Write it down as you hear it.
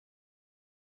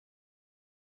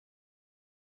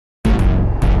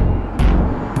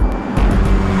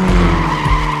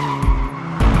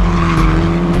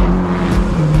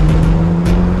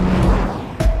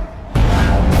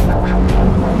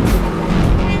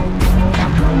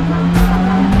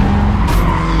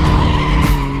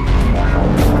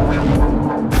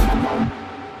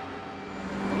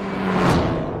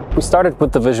started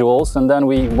with the visuals, and then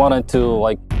we wanted to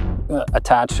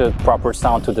attach a proper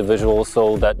sound to the visuals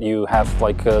so that you have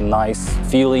like a nice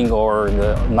feeling or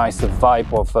a nice vibe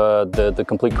of the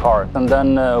complete car. And then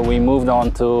we moved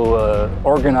on to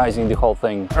organizing the whole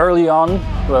thing. Early on,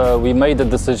 we made the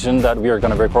decision that we are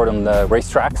going to record on the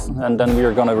racetracks, and then we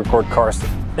are going to record cars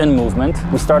in movement.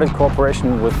 We started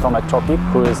cooperation with Tomek Topi,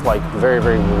 who is like very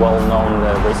well-known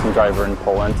racing driver in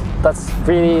Poland. That's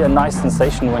really a nice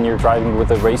sensation when you're driving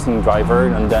with a racing driver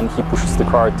and then he pushes the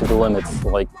car to the limits.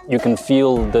 Like you can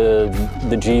feel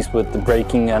the G's with the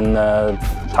braking and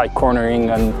tight cornering,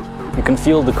 and you can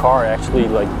feel the car actually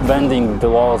like bending the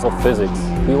laws of physics.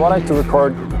 We wanted to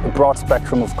record a broad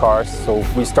spectrum of cars, so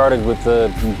we started with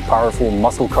the powerful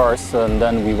muscle cars, and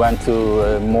then we went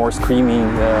to more screaming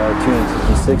tuned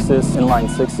V6s, inline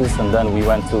 6s, and then we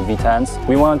went to V10s.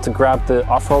 We wanted to grab the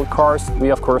off-road cars.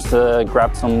 We of course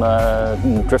grabbed some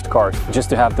drift cars, just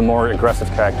to have the more aggressive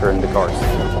character in the cars.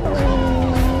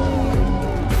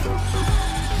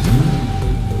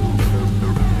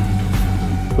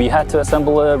 We had to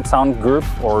assemble a sound group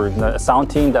or a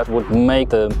sound team that would make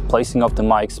the placing of the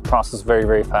mics process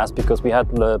very fast, because we had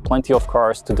plenty of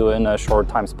cars to do in a short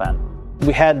time span.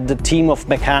 We had the team of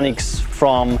mechanics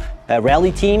from a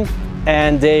rally team,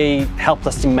 and they helped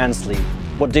us immensely.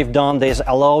 What they've done, they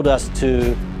allowed us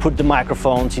to put the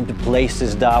microphones into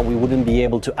places that we wouldn't be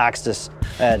able to access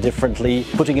differently.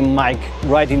 Putting a mic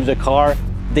right into the car,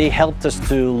 they helped us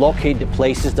to locate the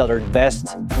places that are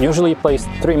best. Usually place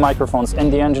 3 microphones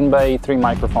in the engine bay, 3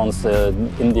 microphones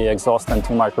in the exhaust, and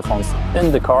 2 microphones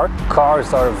in the car.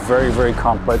 Cars are very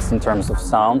complex in terms of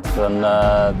sound, and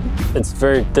it's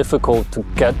very difficult to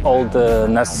get all the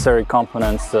necessary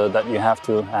components that you have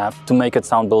to make it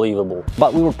sound believable.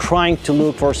 But we were trying to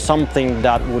look for something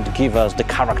that would give us the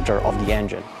character of the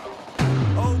engine.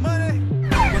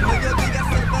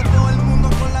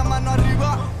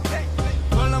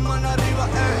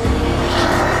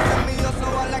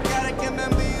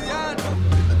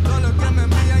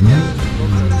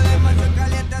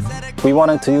 We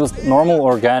wanted to use normal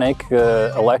organic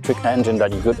electric engine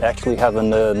that you could actually have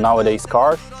in the nowadays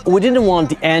car. We didn't want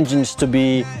the engines to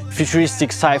be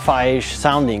futuristic, sci-fi-ish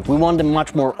sounding. We want them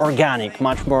much more organic,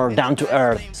 much more down to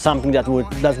earth, something that would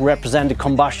represent the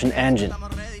combustion engine.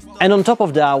 And on top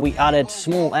of that, we added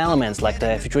small elements like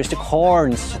the futuristic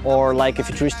horns or like a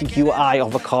futuristic UI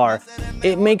of a car.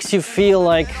 It makes you feel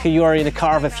like you are in a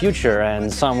car of the future,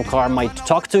 and some car might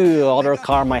talk to you, other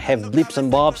car might have blips and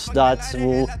bobs that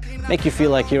will make you feel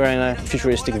like you're in a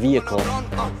futuristic vehicle.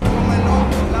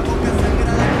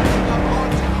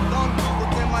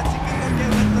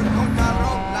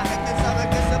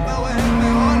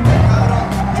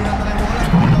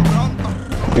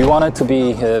 We wanted to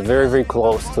be very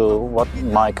close to what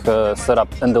Mike set up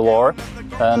in the lore,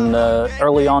 and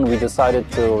early on we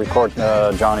decided to record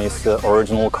Johnny's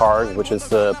original car, which is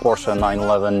the Porsche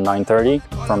 911 930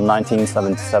 from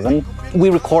 1977. We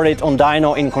recorded on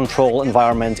dyno in control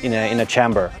environment in a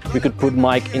chamber. We could put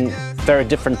Mike in very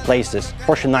different places.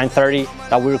 Porsche 930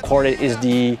 that we recorded is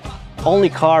the only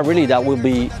car really that will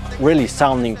be really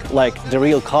sounding like the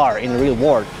real car in the real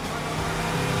world.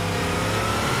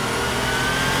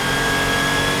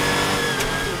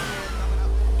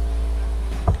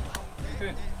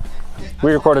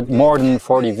 We recorded more than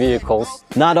 40 vehicles.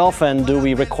 Not often do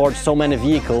we record so many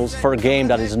vehicles for a game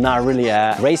that is not really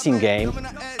a racing game.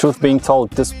 Truth being told,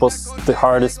 this was the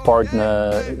hardest part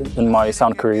in my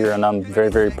sound career, and I'm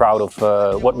very proud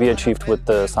of what we achieved with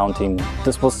the sound team.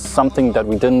 This was something that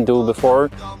we didn't do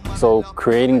before, so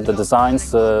creating the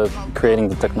designs, creating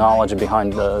the technology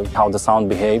behind how the sound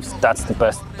behaves, that's the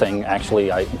best thing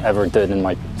actually I ever did in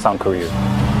my sound career.